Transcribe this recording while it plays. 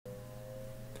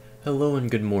Hello and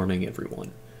good morning,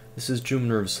 everyone. This is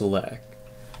Jumner of Select.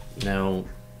 Now,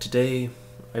 today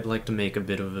I'd like to make a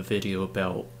bit of a video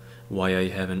about why I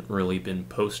haven't really been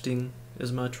posting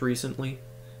as much recently,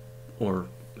 or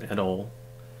at all.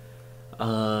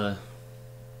 There's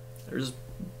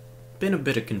been a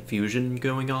bit of confusion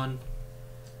going on.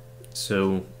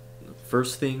 So,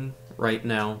 first thing, right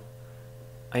now,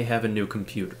 I have a new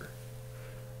computer.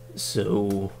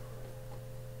 So,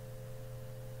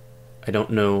 I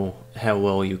don't know how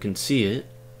well you can see it,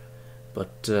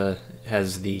 but it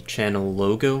has the channel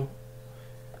logo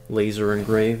laser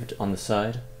engraved on the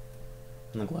side,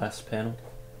 on the glass panel.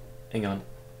 Hang on.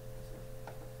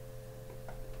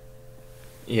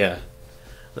 Yeah,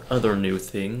 the other new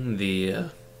thing, the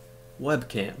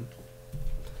webcam.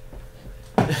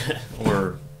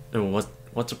 Or,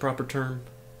 what's a proper term?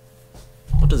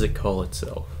 What does it call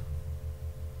itself?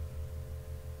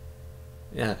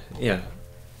 Yeah.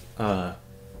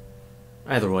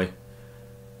 Either way,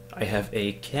 I have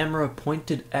a camera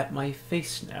pointed at my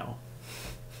face now.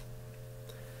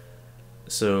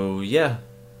 So, yeah,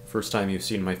 first time you've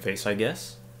seen my face, I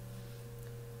guess.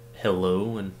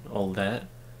 Hello and all that.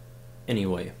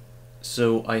 Anyway,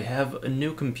 so I have a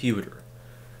new computer.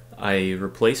 I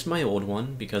replaced my old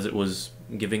one because it was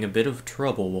giving a bit of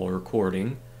trouble while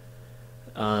recording.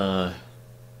 Not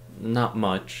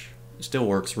much. Still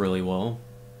works really well.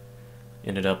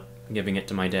 Ended up giving it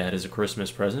to my dad as a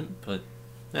Christmas present, but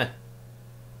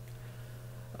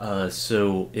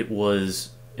so it was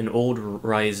an old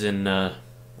Ryzen,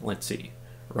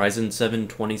 Ryzen 7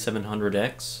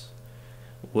 2700X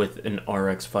with an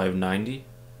RX 590.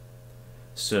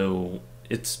 So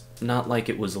it's not like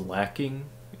it was lacking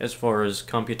as far as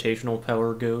computational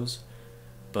power goes,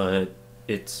 but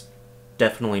it's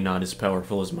definitely not as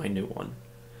powerful as my new one,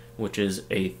 which is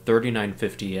a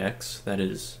 3950X, that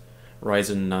is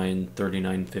Ryzen 9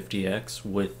 3950X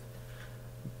with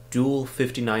dual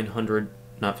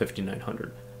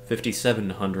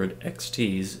 5700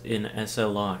 XTs in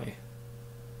SLI.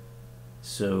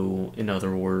 So, in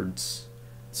other words,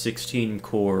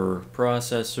 16-core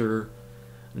processor,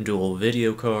 dual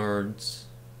video cards,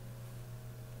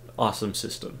 awesome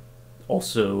system.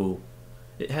 Also,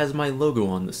 it has my logo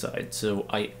on the side, so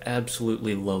I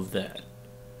absolutely love that.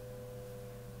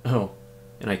 Oh,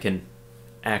 and I can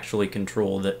actually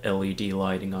control the LED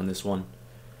lighting on this one.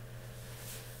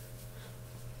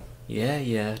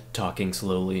 Yeah, talking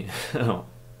slowly. Oh.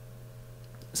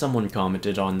 Someone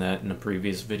commented on that in a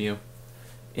previous video.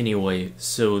 Anyway,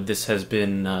 so this has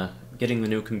been, getting the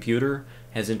new computer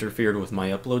has interfered with my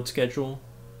upload schedule,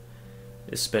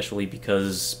 especially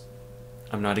because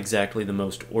I'm not exactly the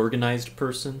most organized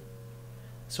person,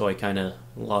 so I kinda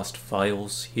lost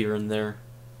files here and there.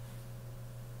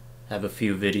 Have a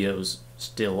few videos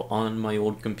still on my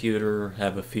old computer,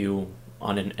 have a few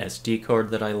on an SD card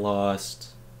that I lost.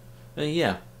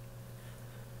 Yeah.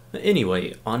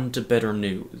 Anyway, on to better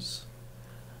news.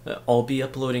 I'll be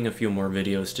uploading a few more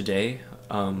videos today,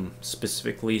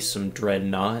 specifically some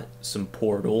Dreadnought, some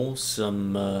Portal,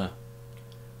 some,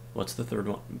 what's the third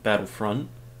one? Battlefront.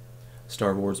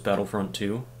 Star Wars Battlefront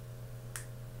 2.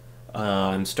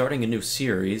 I'm starting a new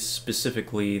series,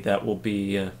 specifically that will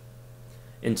be,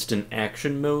 instant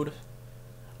action mode.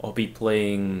 I'll be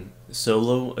playing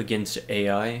solo against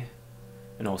AI,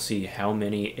 and I'll see how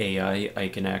many AI I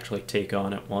can actually take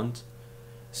on at once.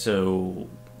 So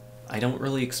I don't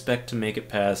really expect to make it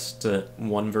past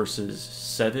 1 versus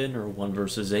 7 or 1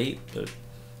 versus 8, but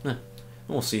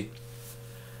we'll see.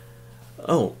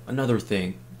 Oh, another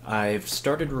thing. I've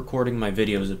started recording my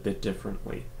videos a bit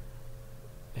differently.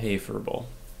 Hey, Furball.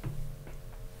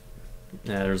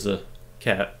 Yeah, there's a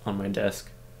cat on my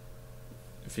desk,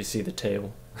 if you see the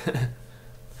tail.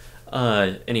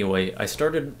 Anyway, I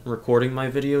started recording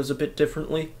my videos a bit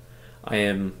differently. I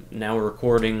am now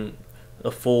recording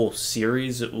a full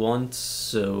series at once,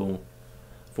 so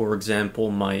for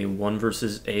example, my 1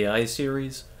 versus AI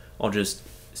series, I'll just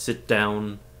sit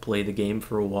down, play the game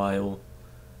for a while,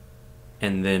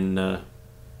 and then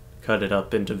cut it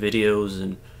up into videos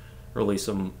and release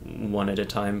them one at a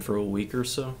time for a week or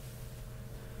so.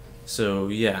 So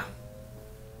yeah,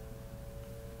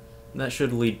 that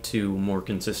should lead to more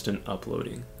consistent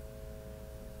uploading.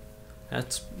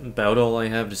 That's about all I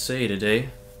have to say today.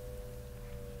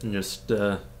 Just,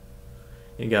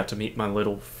 you got to meet my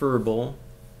little furball,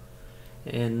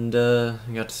 and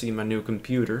you got to see my new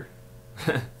computer.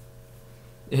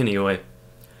 Anyway,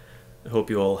 I hope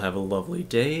you all have a lovely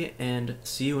day, and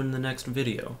see you in the next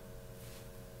video.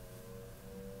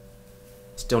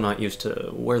 Still not used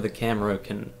to where the camera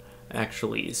can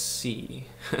actually see.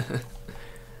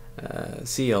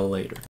 See y'all later.